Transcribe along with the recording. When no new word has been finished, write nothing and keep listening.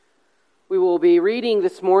We will be reading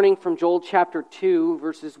this morning from Joel chapter 2,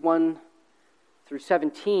 verses 1 through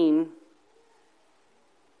 17.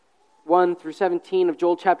 1 through 17 of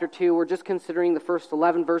Joel chapter 2. We're just considering the first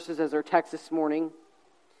 11 verses as our text this morning.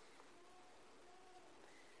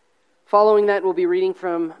 Following that, we'll be reading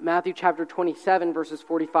from Matthew chapter 27, verses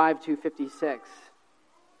 45 to 56.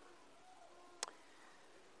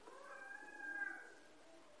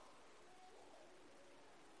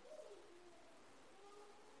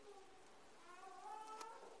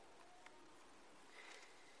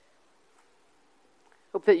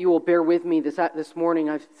 Hope that you will bear with me this morning.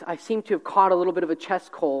 I seem to have caught a little bit of a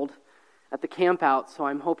chest cold at the camp out, so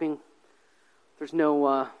I'm hoping there's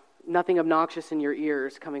nothing obnoxious in your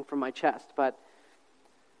ears coming from my chest. But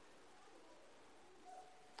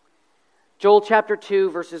Joel chapter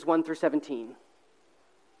 2, verses 1 through 17.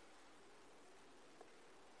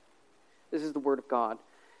 This is the word of God.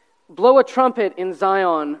 Blow a trumpet in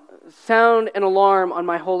Zion, sound an alarm on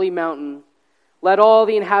my holy mountain. Let all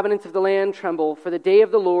the inhabitants of the land tremble, for the day of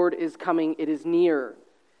the Lord is coming, it is near.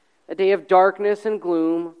 A day of darkness and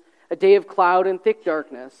gloom, a day of cloud and thick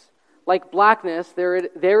darkness. Like blackness,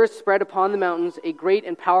 there is spread upon the mountains a great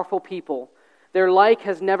and powerful people. Their like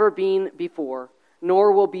has never been before,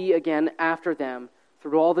 nor will be again after them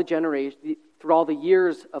through all the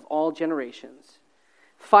years of all generations.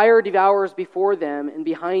 Fire devours before them, and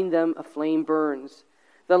behind them a flame burns.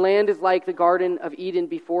 The land is like the Garden of Eden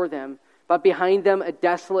before them, but behind them a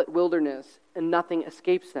desolate wilderness, and nothing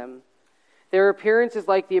escapes them. Their appearance is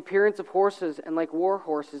like the appearance of horses, and like war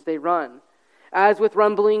horses they run. As with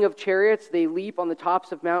rumbling of chariots, they leap on the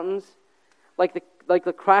tops of mountains, like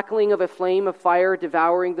the crackling of a flame of fire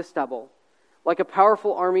devouring the stubble, like a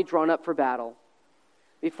powerful army drawn up for battle.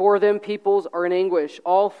 Before them peoples are in anguish,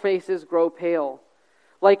 all faces grow pale.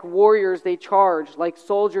 Like warriors they charge, like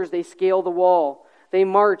soldiers they scale the wall. They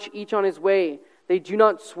march, each on his way. They do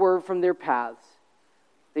not swerve from their paths.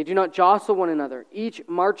 They do not jostle one another. Each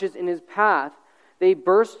marches in his path. They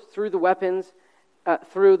burst through the weapons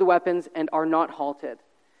and are not halted.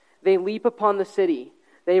 They leap upon the city.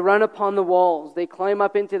 They run upon the walls. They climb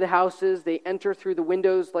up into the houses. They enter through the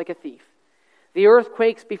windows like a thief. The earth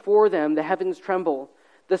quakes before them. The heavens tremble.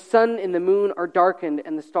 The sun and the moon are darkened,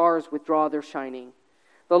 and the stars withdraw their shining.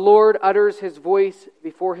 The Lord utters his voice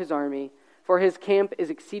before his army, for his camp is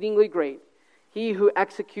exceedingly great. He who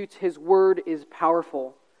executes his word is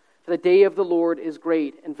powerful. For the day of the Lord is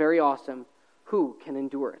great and very awesome. Who can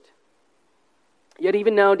endure it? Yet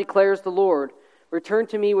even now declares the Lord, return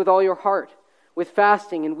to me with all your heart, with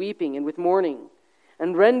fasting and weeping and with mourning.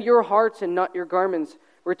 And rend your hearts and not your garments.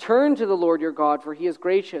 Return to the Lord your God, for he is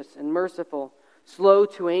gracious and merciful, slow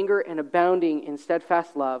to anger and abounding in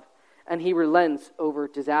steadfast love, and he relents over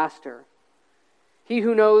disaster. He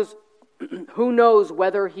who knows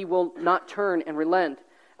whether he will not turn and relent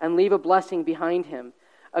and leave a blessing behind him,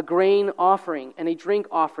 a grain offering and a drink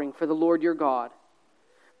offering for the Lord your God.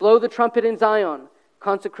 Blow the trumpet in Zion,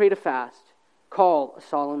 consecrate a fast, call a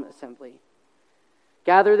solemn assembly.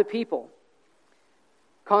 Gather the people,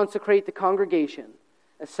 consecrate the congregation,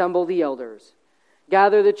 assemble the elders.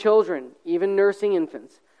 Gather the children, even nursing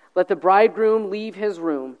infants. Let the bridegroom leave his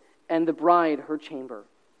room and the bride her chamber.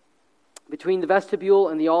 Between the vestibule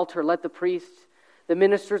and the altar, let the priests, the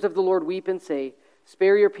ministers of the Lord, weep and say,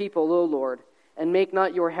 spare your people, O Lord, and make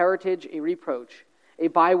not your heritage a reproach, a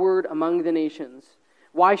byword among the nations.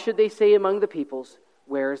 Why should they say among the peoples,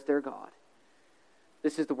 where is their God?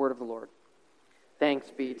 This is the word of the Lord. Thanks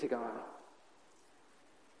be to God.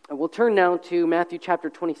 And we'll turn now to Matthew chapter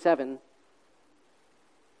 27.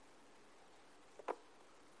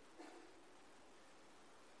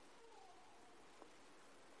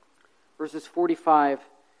 Verses 45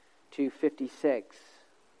 to 56.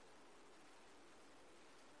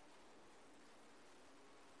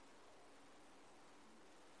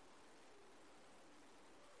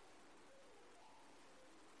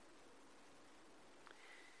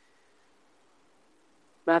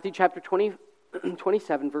 Matthew chapter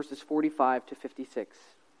 27, verses 45 to 56.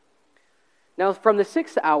 Now from the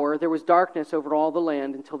 6th hour there was darkness over all the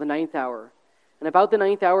land until the 9th hour. And about the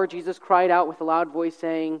 9th hour Jesus cried out with a loud voice,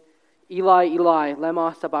 saying, Eli, Eli,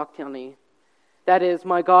 lema sabachthani. That is,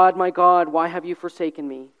 my God, why have you forsaken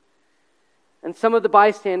me? And some of the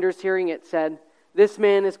bystanders hearing it said, this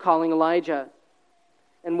man is calling Elijah.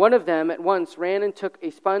 And one of them at once ran and took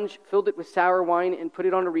a sponge, filled it with sour wine, and put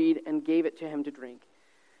it on a reed, and gave it to him to drink.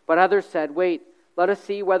 But others said, wait, let us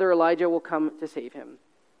see whether Elijah will come to save him.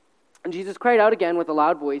 And Jesus cried out again with a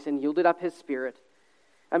loud voice, and yielded up his spirit.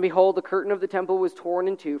 And behold, the curtain of the temple was torn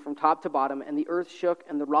in two from top to bottom, and the earth shook,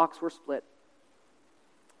 and the rocks were split.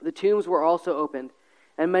 The tombs were also opened,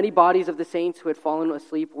 and many bodies of the saints who had fallen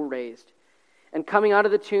asleep were raised. And coming out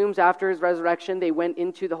of the tombs after his resurrection, they went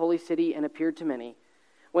into the holy city and appeared to many.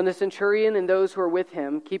 When the centurion and those who were with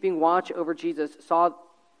him, keeping watch over Jesus, saw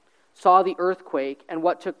the earthquake and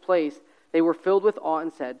what took place, they were filled with awe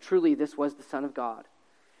and said, "Truly, this was the Son of God."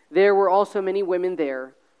 There were also many women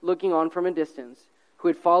there, looking on from a distance, who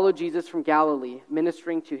had followed Jesus from Galilee,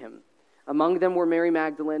 ministering to him. Among them were Mary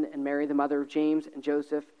Magdalene and Mary, the mother of James and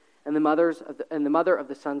Joseph, and the mother of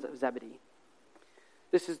the sons of Zebedee.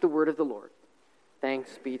 This is the word of the Lord.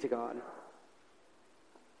 Thanks be to God.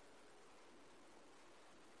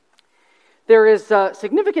 There is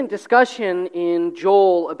significant discussion in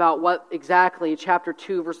Joel about what exactly chapter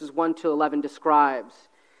 2, verses 1 to 11 describes.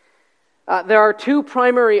 There are two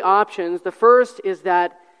primary options. The first is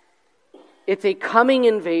that it's a coming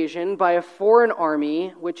invasion by a foreign army,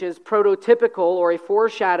 which is prototypical or a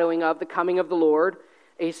foreshadowing of the coming of the Lord,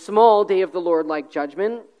 a small day of the Lord-like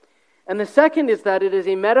judgment. And the second is that it is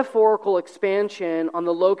a metaphorical expansion on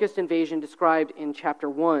the locust invasion described in chapter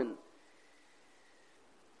 1.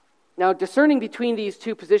 Now, discerning between these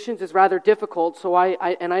two positions is rather difficult, so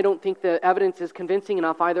I don't think the evidence is convincing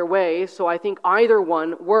enough either way, so I think either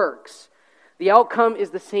one works. The outcome is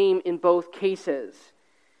the same in both cases.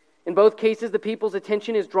 In both cases, the people's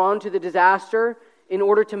attention is drawn to the disaster in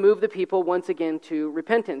order to move the people once again to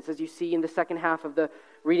repentance, as you see in the second half of the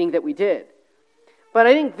reading that we did. But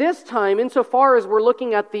I think this time, insofar as we're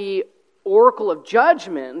looking at the oracle of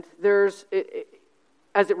judgment, as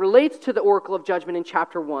it relates to the oracle of judgment in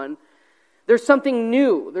chapter 1, there's something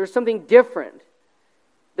new, there's something different.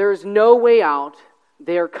 There's no way out,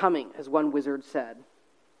 they are coming, as one wizard said.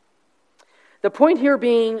 The point here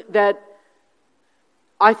being that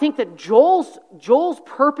I think that Joel's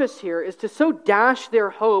purpose here is to so dash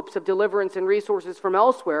their hopes of deliverance and resources from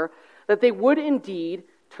elsewhere that they would indeed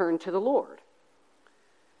turn to the Lord.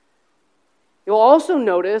 You'll also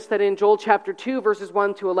notice that in Joel chapter 2, verses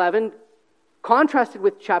 1 to 11, contrasted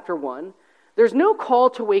with chapter 1, there's no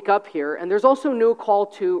call to wake up here, and there's also no call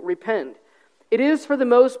to repent. It is, for the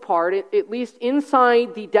most part, at least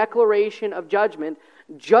inside the declaration of judgment,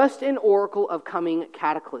 just an oracle of coming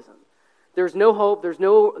cataclysm. There's no hope, there's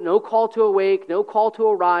no call to awake, no call to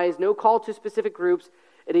arise, no call to specific groups.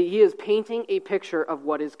 He is painting a picture of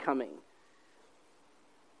what is coming.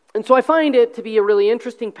 And so I find it to be a really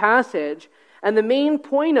interesting passage, and the main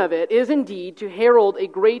point of it is indeed to herald a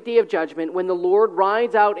great day of judgment when the Lord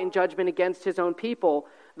rides out in judgment against his own people,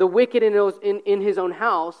 the wicked in his own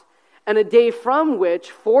house, and a day from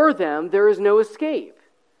which, for them, there is no escape.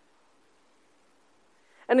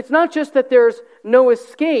 And it's not just that there's no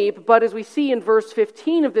escape, but as we see in verse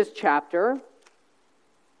 15 of this chapter,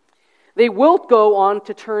 they will go on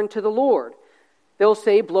to turn to the Lord. They'll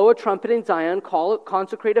say, "Blow a trumpet in Zion,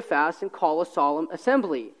 consecrate a fast, and call a solemn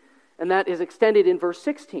assembly." And that is extended in verse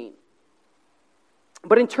 16.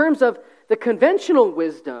 But in terms of the conventional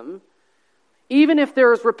wisdom, even if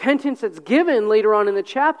there is repentance that's given later on in the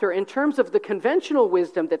chapter, in terms of the conventional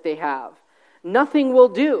wisdom that they have, nothing will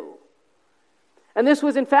do. And this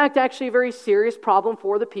was, in fact, actually a very serious problem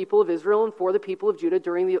for the people of Israel and for the people of Judah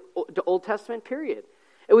during the Old Testament period.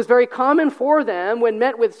 It was very common for them, when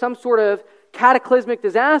met with some sort of cataclysmic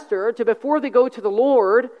disaster, to, before they go to the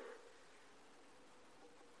Lord,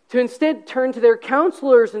 to instead turn to their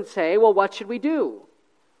counselors and say, "Well, what should we do?"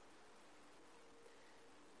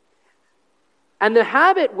 And the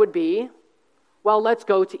habit would be, "Well, let's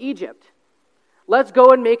go to Egypt. Let's go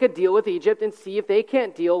and make a deal with Egypt and see if they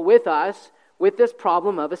can't deal with us with this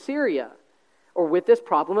problem of Assyria, or with this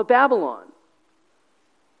problem of Babylon."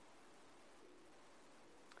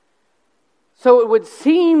 So it would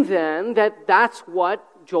seem then that that's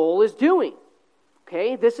what Joel is doing.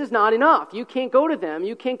 Okay, this is not enough. You can't go to them.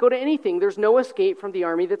 You can't go to anything. There's no escape from the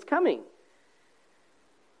army that's coming.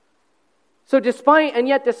 So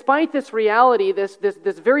despite this reality, this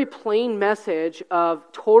very plain message of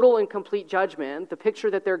total and complete judgment, the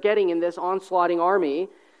picture that they're getting in this onslaughting army,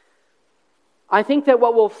 I think that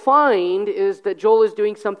what we'll find is that Joel is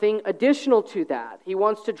doing something additional to that. We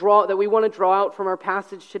want to draw out from our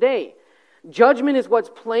passage today. Judgment is what's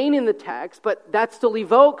plain in the text, but that still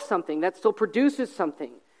evokes something, that still produces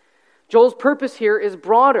something. Joel's purpose here is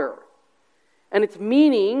broader, and its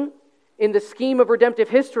meaning in the scheme of redemptive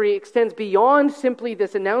history extends beyond simply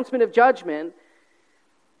this announcement of judgment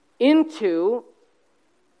into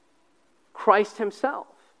Christ himself.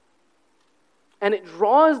 And it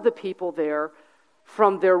draws the people there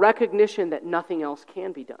from their recognition that nothing else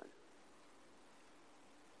can be done.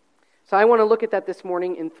 So I want to look at that this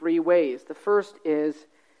morning in three ways. The first is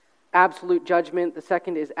absolute judgment, the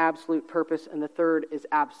second is absolute purpose, and the third is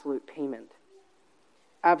absolute payment.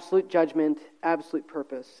 absolute judgment, absolute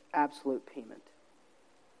purpose, absolute payment.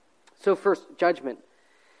 So first, judgment.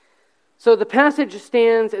 So the passage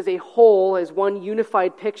stands as a whole, as one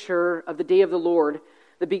unified picture of the day of the Lord,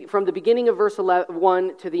 from the beginning of verse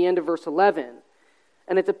 1 to the end of verse 11.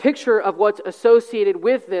 And it's a picture of what's associated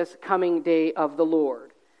with this coming day of the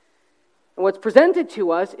Lord. And what's presented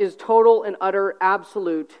to us is total and utter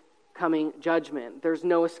absolute coming judgment. There's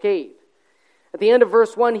no escape. At the end of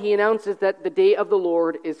verse 1, he announces that the day of the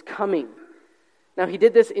Lord is coming. Now, he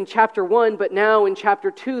did this in chapter 1, but now in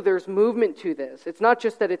chapter 2, there's movement to this. It's not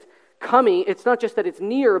just that it's coming, it's not just that it's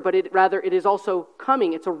near, but rather it is also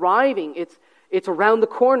coming. It's arriving. It's around the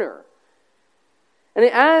corner. And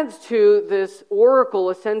it adds to this oracle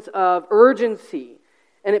a sense of urgency.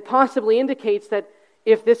 And it possibly indicates that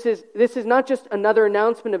if this is not just another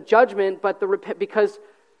announcement of judgment, but because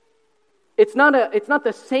it's not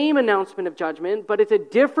the same announcement of judgment, but it's a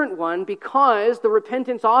different one, because the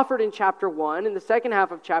repentance offered in chapter 1, in the second half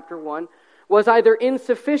of chapter 1, was either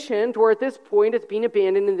insufficient, or at this point it's been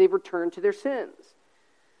abandoned and they've returned to their sins.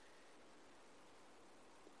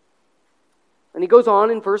 And he goes on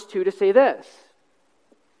in verse 2 to say this: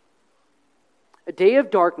 a day of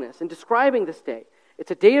darkness, and describing this day.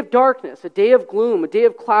 It's a day of darkness, a day of gloom, a day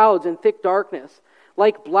of clouds and thick darkness,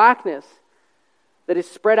 like blackness that is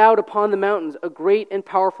spread out upon the mountains, a great and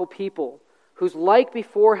powerful people, whose like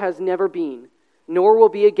before has never been, nor will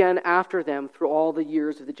be again after them through all the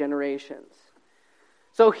years of the generations.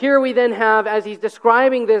 So here we then have, as he's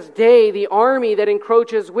describing this day, the army that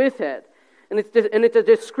encroaches with it. And it's a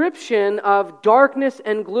description of darkness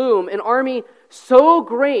and gloom, an army so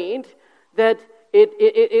great that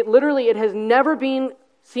it literally has never been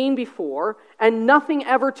seen before, and nothing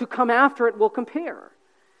ever to come after it will compare.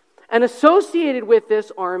 And associated with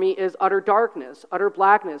this army is utter darkness, utter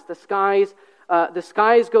blackness. The skies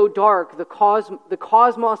go dark. The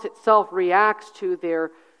cosmos itself reacts to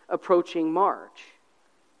their approaching march.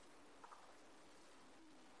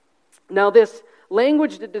 Now, this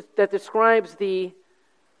language that describes the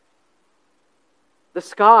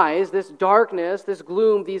skies, this darkness, this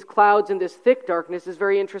gloom, these clouds, and this thick darkness is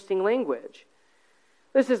very interesting language.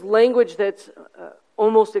 This is language that's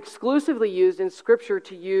almost exclusively used in Scripture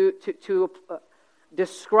to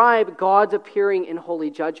describe God's appearing in holy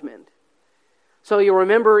judgment. So you'll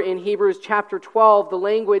remember in Hebrews chapter 12, the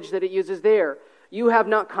language that it uses there. You have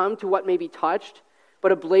not come to what may be touched,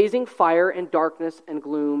 but a blazing fire and darkness and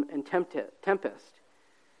gloom and tempest.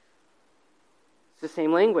 It's the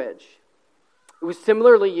same language. It was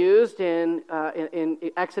similarly used in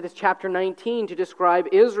Exodus chapter 19 to describe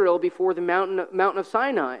Israel before the mountain of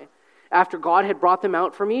Sinai, after God had brought them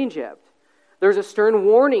out from Egypt. There's a stern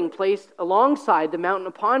warning placed alongside the mountain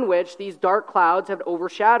upon which these dark clouds had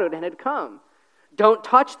overshadowed and had come. Don't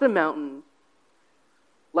touch the mountain,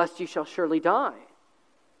 lest you shall surely die.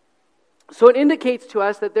 So it indicates to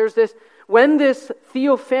us that there's this, when this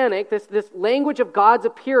theophanic, this language of God's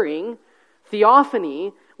appearing,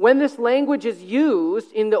 theophany, when this language is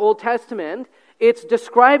used in the Old Testament, it's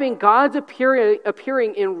describing God's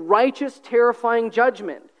appearing in righteous, terrifying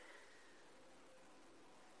judgment.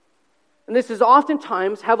 And this is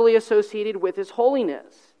oftentimes heavily associated with His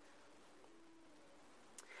holiness.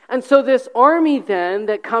 And so this army then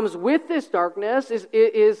that comes with this darkness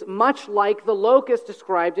is much like the locust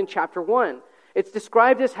described in chapter 1. It's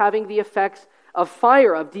described as having the effects of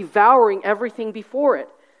fire, of devouring everything before it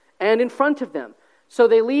and in front of them. So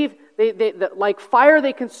they leave, like fire,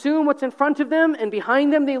 they consume what's in front of them, and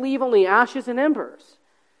behind them they leave only ashes and embers.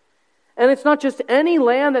 And it's not just any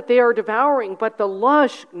land that they are devouring, but the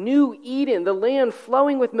lush new Eden, the land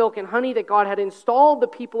flowing with milk and honey that God had installed the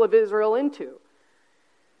people of Israel into.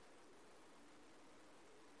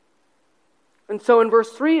 And so in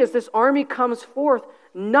verse 3, as this army comes forth,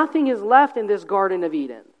 nothing is left in this Garden of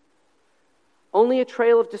Eden. Only a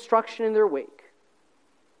trail of destruction in their wake.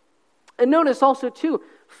 And notice also too,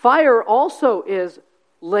 fire also is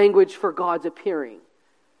language for God's appearing.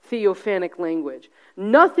 Theophanic language.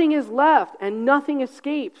 Nothing is left and nothing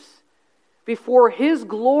escapes before His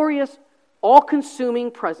glorious,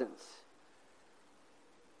 all-consuming presence.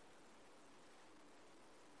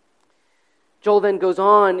 Joel then goes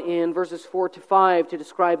on in verses 4 to 5 to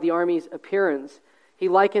describe the army's appearance. He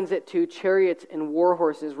likens it to chariots and war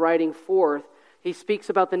horses riding forth. He speaks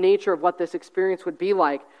about the nature of what this experience would be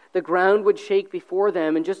like. The ground would shake before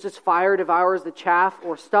them, and just as fire devours the chaff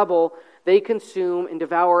or stubble, they consume and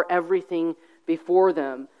devour everything before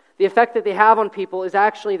them. The effect that they have on people is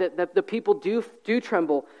actually that the people do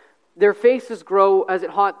tremble. Their faces grow, as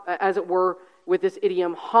it were, with this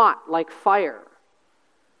idiom, hot like fire.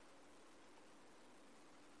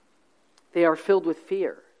 They are filled with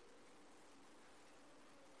fear.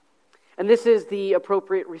 And this is the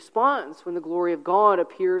appropriate response when the glory of God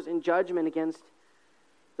appears in judgment against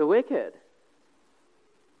the wicked.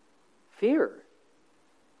 Fear.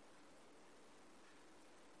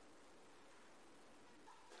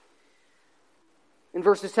 In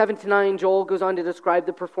verses 7 to 9, Joel goes on to describe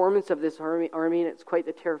the performance of this army, and it's quite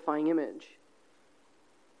a terrifying image.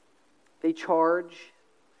 They charge,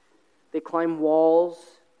 they climb walls,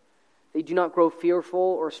 they do not grow fearful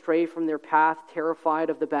or stray from their path, terrified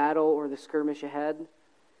of the battle or the skirmish ahead.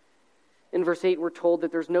 In verse 8, we're told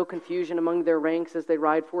that there's no confusion among their ranks as they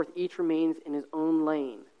ride forth. Each remains in his own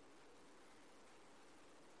lane.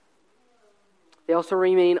 They also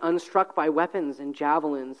remain unstruck by weapons and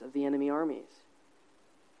javelins of the enemy armies.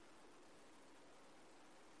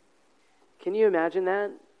 Can you imagine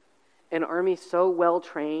that? An army so well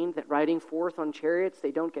trained that riding forth on chariots,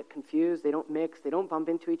 they don't get confused, they don't mix, they don't bump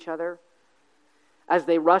into each other. As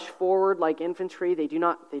they rush forward like infantry, they do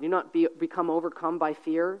not become overcome by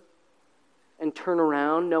fear and turn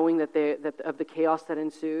around knowing that of the chaos that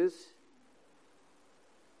ensues.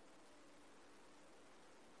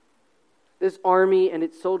 This army and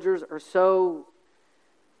its soldiers are so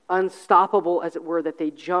unstoppable, as it were, that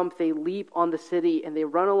they jump, they leap on the city, and they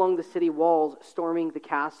run along the city walls, storming the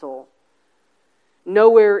castle.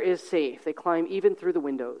 Nowhere is safe. They climb even through the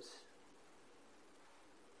windows.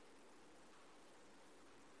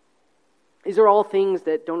 These are all things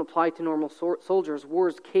that don't apply to normal soldiers. War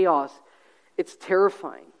is chaos. It's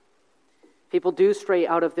terrifying. People do stray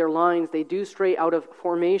out of their lines. They do stray out of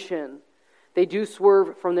formation. They do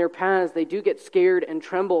swerve from their paths. They do get scared and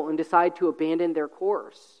tremble and decide to abandon their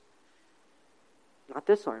course. Not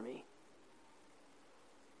this army.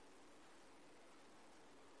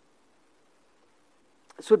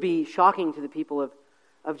 This would be shocking to the people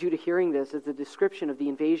of Judah hearing this as a description of the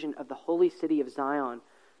invasion of the holy city of Zion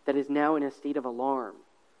that is now in a state of alarm.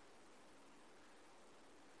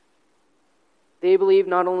 They believed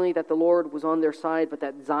not only that the Lord was on their side, but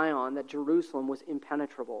that Zion, that Jerusalem was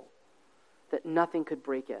impenetrable, that nothing could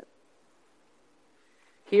break it.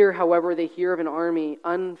 Here, however, they hear of an army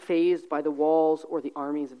unfazed by the walls or the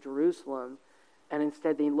armies of Jerusalem, and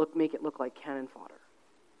instead they make it look like cannon fodder.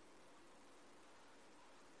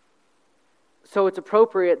 So it's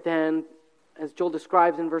appropriate then, as Joel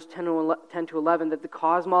describes in verse 10 to 11, that the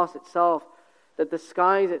cosmos itself, that the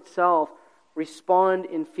skies itself respond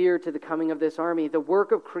in fear to the coming of this army. The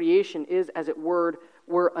work of creation is, as it were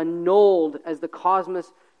annulled as the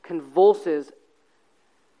cosmos convulses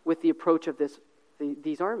with the approach of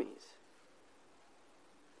these armies.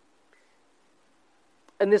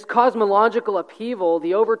 And this cosmological upheaval,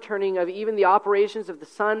 the overturning of even the operations of the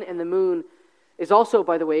sun and the moon, is also,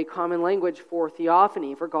 by the way, common language for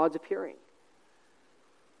theophany, for God's appearing.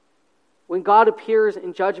 When God appears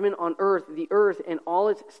in judgment on earth, the earth and all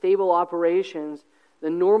its stable operations, the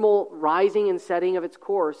normal rising and setting of its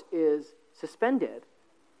course is suspended.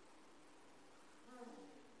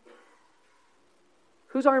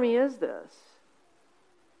 Whose army is this?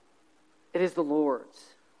 It is the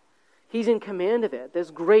Lord's. He's in command of it, this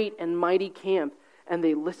great and mighty camp, and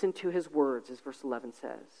they listen to his words, as verse 11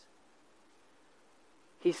 says.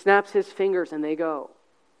 He snaps his fingers and they go.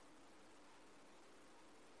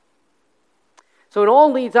 So it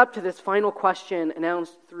all leads up to this final question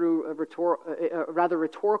announced through a rather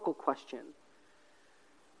rhetorical question.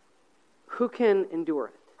 Who can endure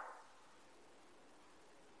it?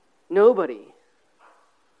 Nobody.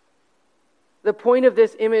 The point of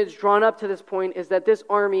this image drawn up to this point is that this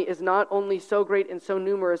army is not only so great and so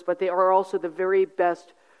numerous, but they are also the very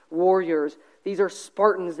best warriors. These are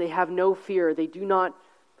Spartans. They have no fear. They do not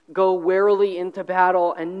go warily into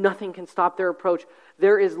battle, and nothing can stop their approach.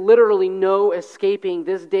 There is literally no escaping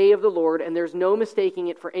this day of the Lord, and there's no mistaking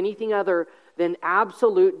it for anything other than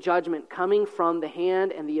absolute judgment coming from the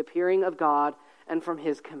hand and the appearing of God and from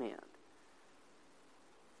his command.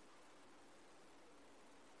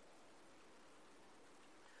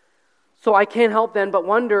 So I can't help then but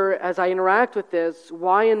wonder, as I interact with this,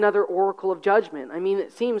 why another oracle of judgment? I mean,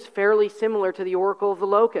 it seems fairly similar to the oracle of the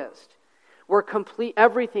locust, where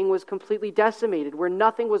everything was completely decimated, where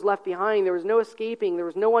nothing was left behind. There was no escaping. There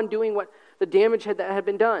was no undoing what the damage that had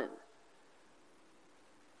been done.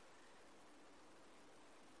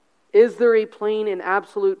 Is there a plain and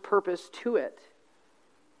absolute purpose to it?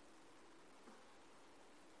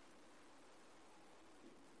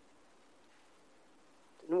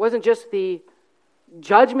 It wasn't just the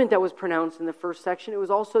judgment that was pronounced in the first section, it was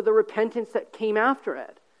also the repentance that came after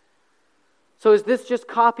it. So is this just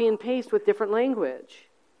copy and paste with different language?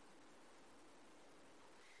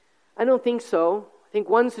 I don't think so. think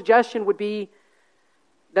one suggestion would be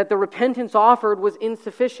that the repentance offered was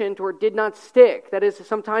insufficient or did not stick. That is,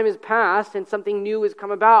 some time has passed and something new has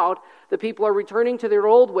come about. The people are returning to their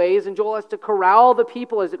old ways, and Joel has to corral the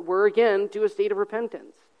people, as it were, again, to a state of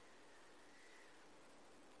repentance.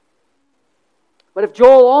 But if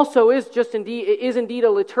Joel also is indeed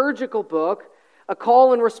a liturgical book, a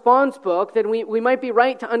call and response book, then we might be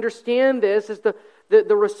right to understand this as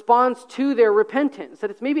the response to their repentance.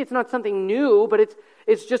 That it's not something new, but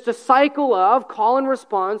it's just a cycle of call and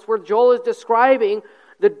response where Joel is describing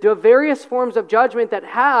the various forms of judgment that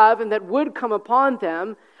have and that would come upon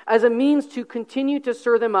them as a means to continue to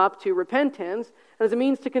stir them up to repentance and as a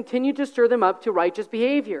means to continue to stir them up to righteous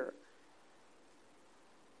behavior.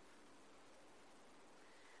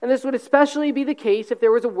 And this would especially be the case if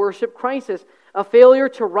there was a worship crisis, a failure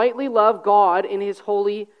to rightly love God in His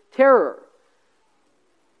holy terror.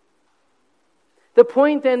 The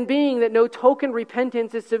point then being that no token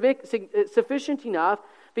repentance is sufficient enough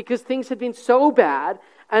because things had been so bad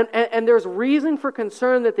and there's reason for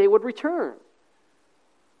concern that they would return.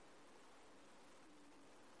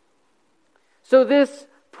 So this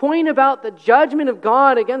point about the judgment of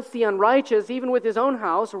God against the unrighteous, even with His own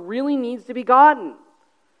house, really needs to be gotten.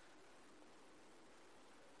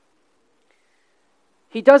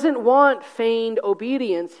 He doesn't want feigned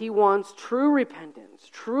obedience. He wants true repentance,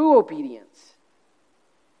 true obedience.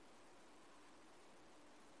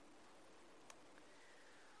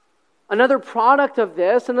 Another product of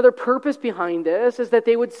this, another purpose behind this, is that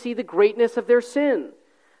they would see the greatness of their sin.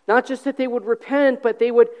 Not just that they would repent, but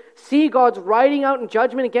they would see God's writing out in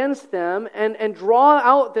judgment against them and draw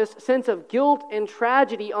out this sense of guilt and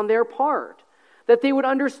tragedy on their part. That they would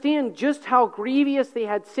understand just how grievous they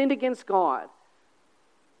had sinned against God.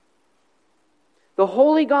 The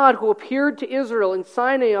holy God who appeared to Israel in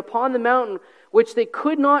Sinai upon the mountain, which they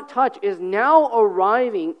could not touch, is now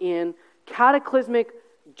arriving in cataclysmic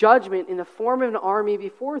judgment in the form of an army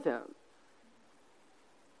before them.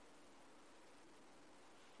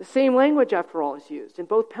 The same language, after all, is used in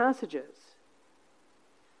both passages.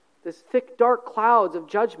 This thick, dark clouds of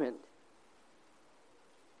judgment.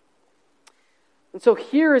 And so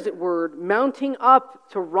here, as it were,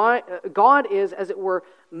 God is, as it were,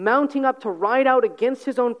 mounting up to ride out against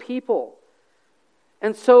His own people.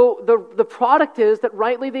 And so the product is that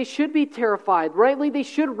rightly they should be terrified. Rightly they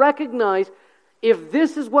should recognize, if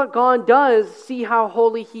this is what God does, see how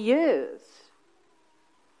holy He is.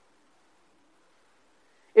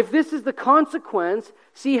 If this is the consequence,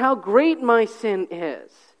 see how great my sin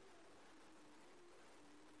is.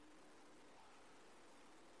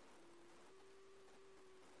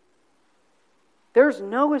 There's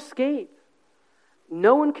no escape.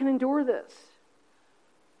 No one can endure this.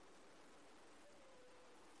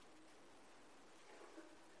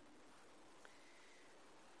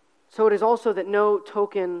 So it is also that no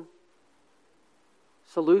token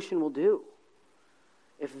solution will do.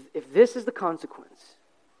 If this is the consequence,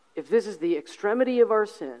 if this is the extremity of our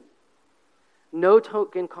sin, no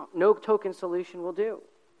token solution will do.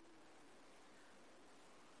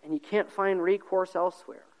 And you can't find recourse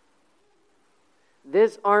elsewhere.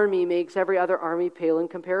 This army makes every other army pale in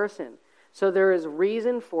comparison. So there is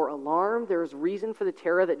reason for alarm. There is reason for the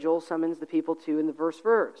terror that Joel summons the people to in the first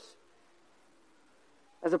verse.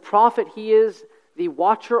 As a prophet, he is the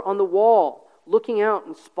watcher on the wall, looking out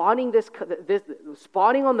and spotting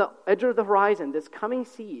spotting on the edge of the horizon this coming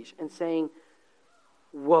siege and saying,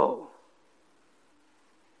 "Whoa,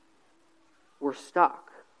 we're stuck."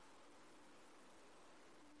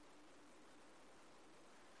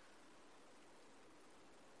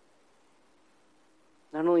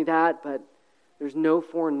 Not only that, but there's no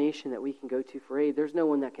foreign nation that we can go to for aid. There's no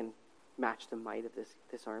one that can match the might of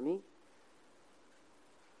this army.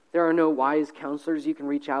 There are no wise counselors you can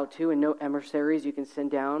reach out to and no emissaries you can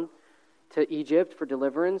send down to Egypt for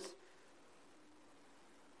deliverance.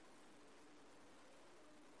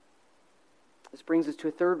 This brings us to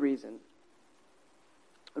a third reason.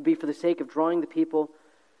 It would be for the sake of drawing the people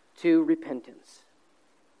to repentance.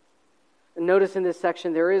 And notice in this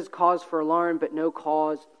section, there is cause for alarm, but no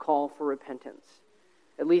call for repentance.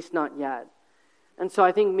 At least not yet. And so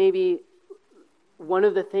I think maybe one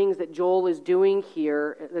of the things that Joel is doing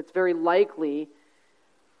here that's very likely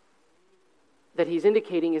that he's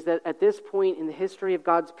indicating is that at this point in the history of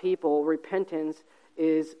God's people, repentance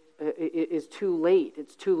is too late.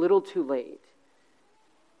 It's too little too late.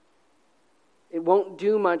 It won't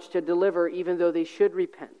do much to deliver even though they should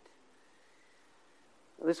repent.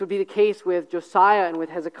 This would be the case with Josiah and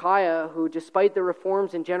with Hezekiah, who, despite the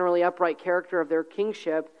reforms and generally upright character of their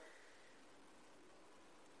kingship,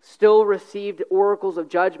 still received oracles of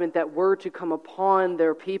judgment that were to come upon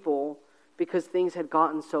their people because things had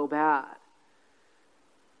gotten so bad.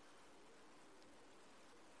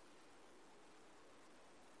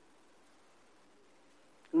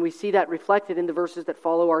 And we see that reflected in the verses that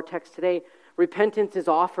follow our text today. Repentance is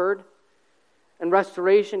offered, and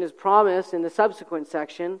restoration is promised in the subsequent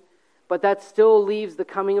section, but that still leaves the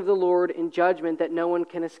coming of the Lord in judgment that no one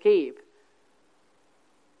can escape.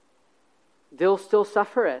 They'll still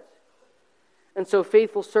suffer it. And so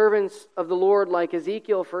faithful servants of the Lord, like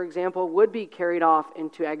Ezekiel, for example, would be carried off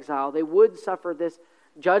into exile. They would suffer this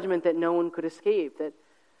judgment that no one could escape, that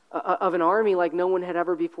of an army like no one had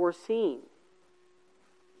ever before seen.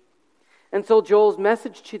 And so Joel's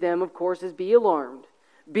message to them, of course, is be alarmed,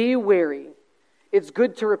 be wary. It's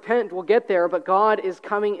good to repent, we'll get there, but God is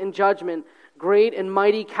coming in judgment, great and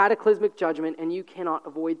mighty cataclysmic judgment, and you cannot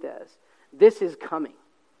avoid this. This is coming.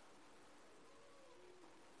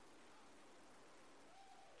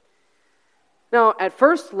 Now, at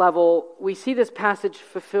first level, we see this passage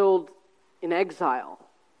fulfilled in exile.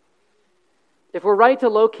 If we're right to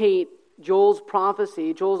locate Joel's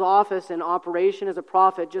prophecy, Joel's office and operation as a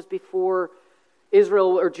prophet just before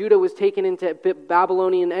Israel or Judah was taken into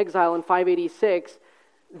Babylonian exile in 586,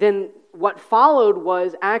 then what followed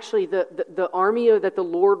was actually the army that the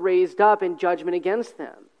Lord raised up in judgment against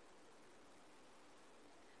them.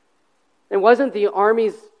 It wasn't the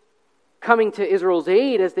armies coming to Israel's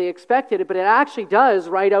aid as they expected it, but it actually does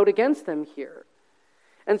right out against them here.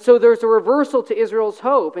 And so there's a reversal to Israel's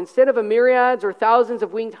hope. Instead of a myriads or thousands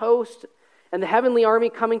of winged hosts and the heavenly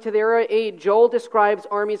army coming to their aid, Joel describes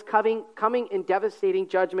armies coming in devastating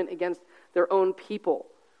judgment against their own people.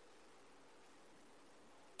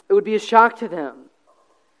 It would be a shock to them.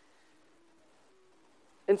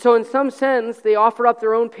 And so in some sense, they offer up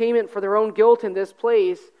their own payment for their own guilt in this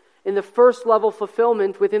place in the first level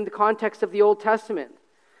fulfillment within the context of the Old Testament.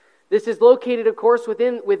 This is located, of course,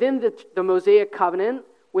 within the Mosaic covenant,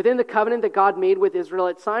 within the covenant that God made with Israel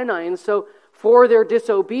at Sinai. And so for their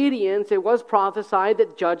disobedience, it was prophesied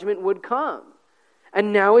that judgment would come.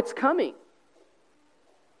 And now it's coming.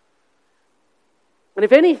 And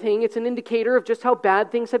if anything, it's an indicator of just how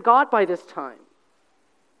bad things had got by this time.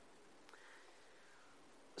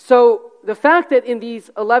 So the fact that in these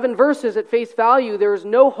 11 verses at face value there is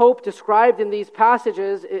no hope described in these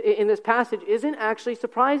passages, in this passage, isn't actually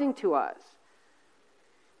surprising to us.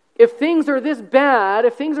 If things are this bad,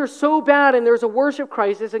 if things are so bad and there's a worship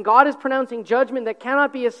crisis and God is pronouncing judgment that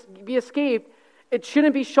cannot be escaped, it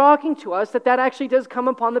shouldn't be shocking to us that actually does come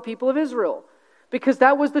upon the people of Israel, because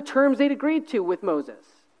that was the terms they'd agreed to with Moses.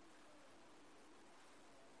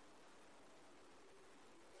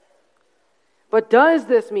 But does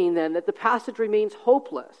this mean then that the passage remains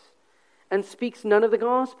hopeless and speaks none of the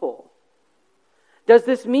gospel? Does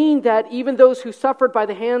this mean that even those who suffered by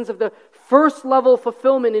the hands of the first level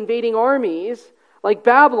fulfillment invading armies, like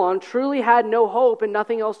Babylon, truly had no hope and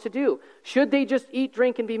nothing else to do? Should they just eat,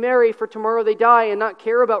 drink, and be merry, for tomorrow they die, and not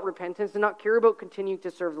care about repentance and not care about continuing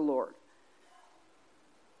to serve the Lord?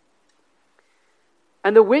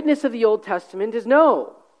 And the witness of the Old Testament is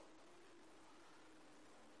no.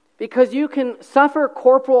 Because you can suffer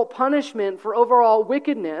corporal punishment for overall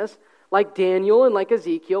wickedness, like Daniel and like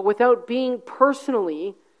Ezekiel, without being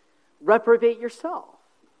personally reprobate yourself.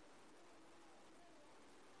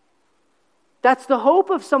 That's the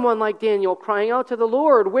hope of someone like Daniel crying out to the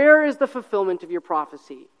Lord, where is the fulfillment of your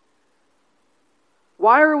prophecy?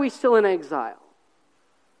 Why are we still in exile?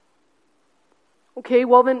 Okay,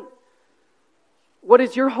 well then, what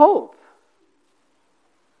is your hope?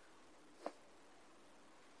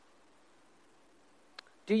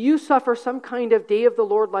 Do you suffer some kind of day of the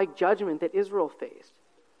Lord-like judgment that Israel faced?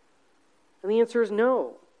 And the answer is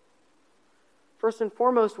no. First and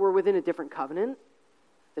foremost, we're within a different covenant,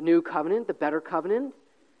 the new covenant, the better covenant.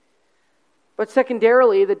 But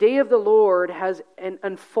secondarily, the day of the Lord has an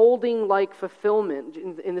unfolding like fulfillment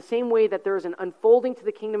in the same way that there is an unfolding to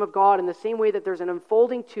the kingdom of God, in the same way that there's an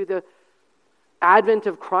unfolding to the advent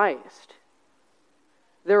of Christ.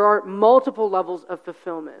 There are multiple levels of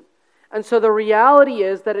fulfillment. And so the reality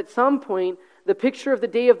is that at some point, the picture of the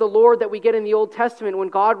day of the Lord that we get in the Old Testament, when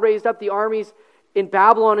God raised up the armies in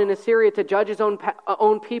Babylon and Assyria to judge his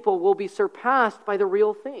own people, will be surpassed by the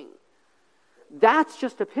real thing. That's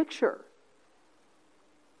just a picture.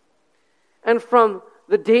 And from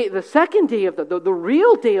the second day of the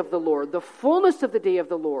real day of the Lord, the fullness of the day of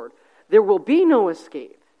the Lord, there will be no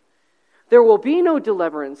escape. There will be no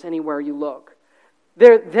deliverance anywhere you look.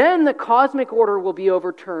 Then the cosmic order will be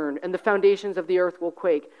overturned and the foundations of the earth will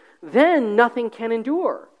quake. Then nothing can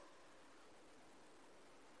endure.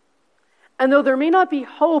 And though there may not be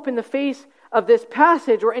hope in the face of this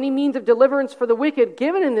passage or any means of deliverance for the wicked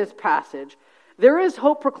given in this passage, there is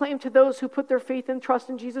hope proclaimed to those who put their faith and trust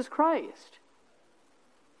in Jesus Christ.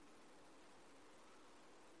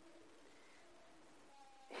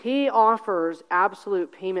 He offers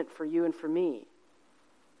absolute payment for you and for me.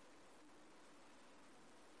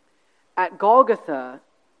 At Golgotha,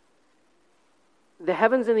 the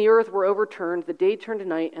heavens and the earth were overturned, the day turned to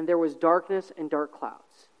night, and there was darkness and dark clouds.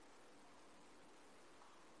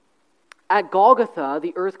 At Golgotha,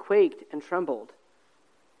 the earth quaked and trembled.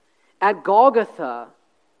 At Golgotha,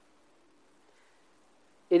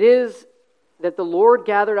 it is that the Lord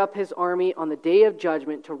gathered up his army on the day of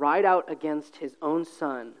judgment to ride out against his own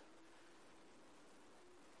Son.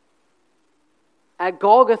 At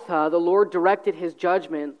Golgotha, the Lord directed his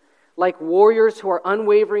judgment like warriors who are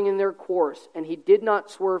unwavering in their course, and he did not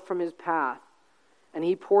swerve from his path. And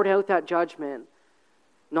he poured out that judgment,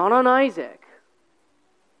 not on Isaac,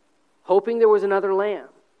 hoping there was another lamb,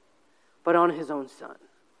 but on his own Son.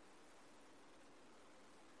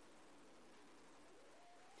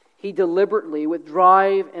 He deliberately, with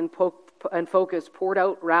drive and focus, poured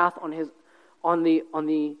out wrath on the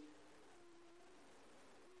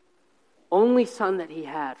only Son that he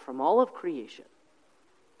had from all of creation,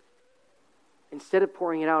 instead of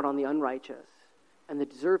pouring it out on the unrighteous and the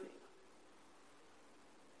deserving.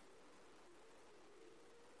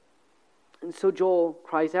 And so Joel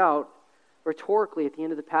cries out rhetorically at the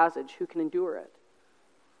end of the passage, who can endure it?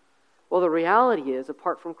 Well, the reality is,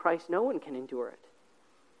 apart from Christ, no one can endure it.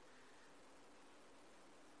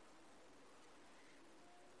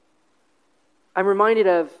 I'm reminded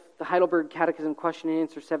of the Heidelberg Catechism question and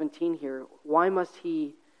answer 17 here. Why must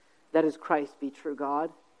he, that is Christ, be true God?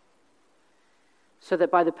 So that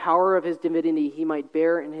by the power of his divinity he might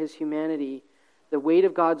bear in his humanity the weight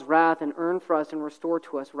of God's wrath and earn for us and restore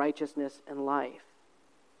to us righteousness and life.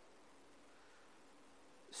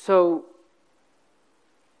 So,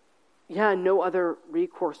 no other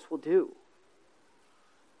recourse will do.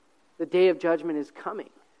 The day of judgment is coming.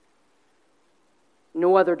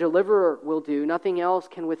 No other deliverer will do. Nothing else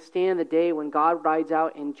can withstand the day when God rides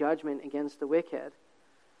out in judgment against the wicked.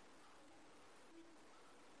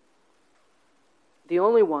 The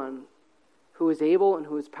only one who is able and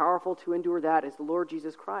who is powerful to endure that is the Lord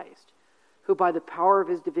Jesus Christ, who by the power of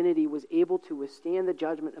his divinity was able to withstand the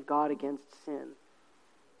judgment of God against sin.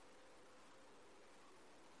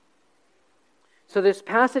 So this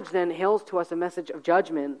passage then hails to us a message of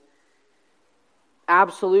judgment.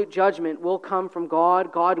 Absolute judgment will come from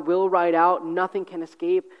God. God will ride out. Nothing can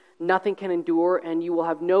escape. Nothing can endure. And you will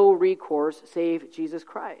have no recourse save Jesus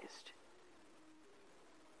Christ.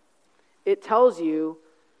 It tells you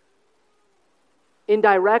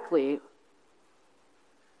indirectly,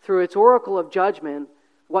 through its oracle of judgment,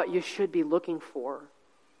 what you should be looking for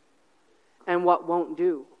and what won't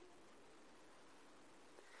do.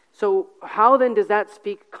 So how then does that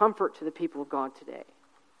speak comfort to the people of God today?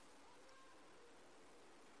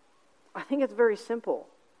 I think it's very simple.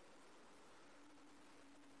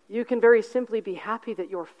 You can very simply be happy that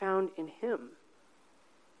you're found in him.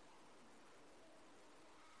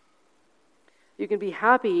 You can be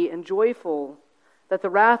happy and joyful that the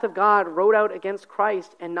wrath of God rode out against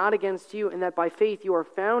Christ and not against you, and that by faith you are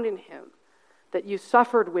found in him, that you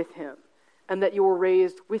suffered with him, and that you were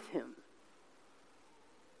raised with him.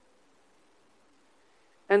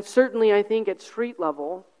 And certainly I think at street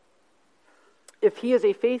level, if he is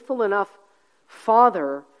a faithful enough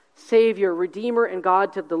Father, Savior, Redeemer, and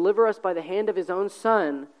God to deliver us by the hand of his own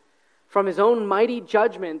Son from his own mighty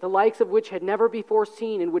judgment, the likes of which had never before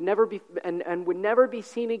seen and would never be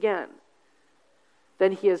seen again,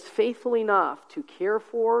 then he is faithful enough to care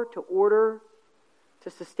for, to order, to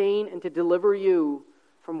sustain, and to deliver you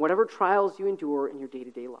from whatever trials you endure in your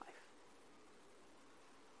day-to-day life.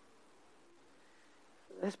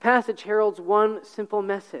 This passage heralds one simple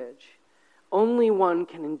message. Only one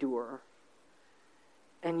can endure,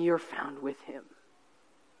 and you're found with him.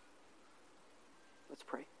 Let's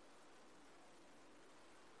pray.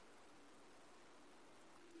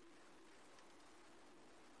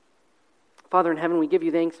 Father in heaven, we give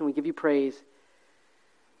you thanks and we give you praise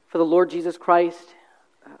for the Lord Jesus Christ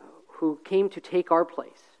who came to take our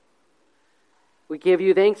place. We give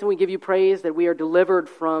you thanks and we give you praise that we are delivered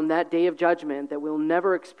from that day of judgment, that we'll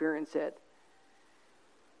never experience it,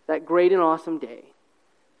 that great and awesome day.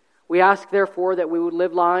 We ask, therefore, that we would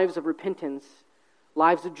live lives of repentance,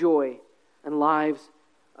 lives of joy, and lives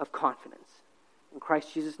of confidence. In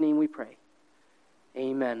Christ Jesus' name we pray.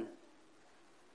 Amen.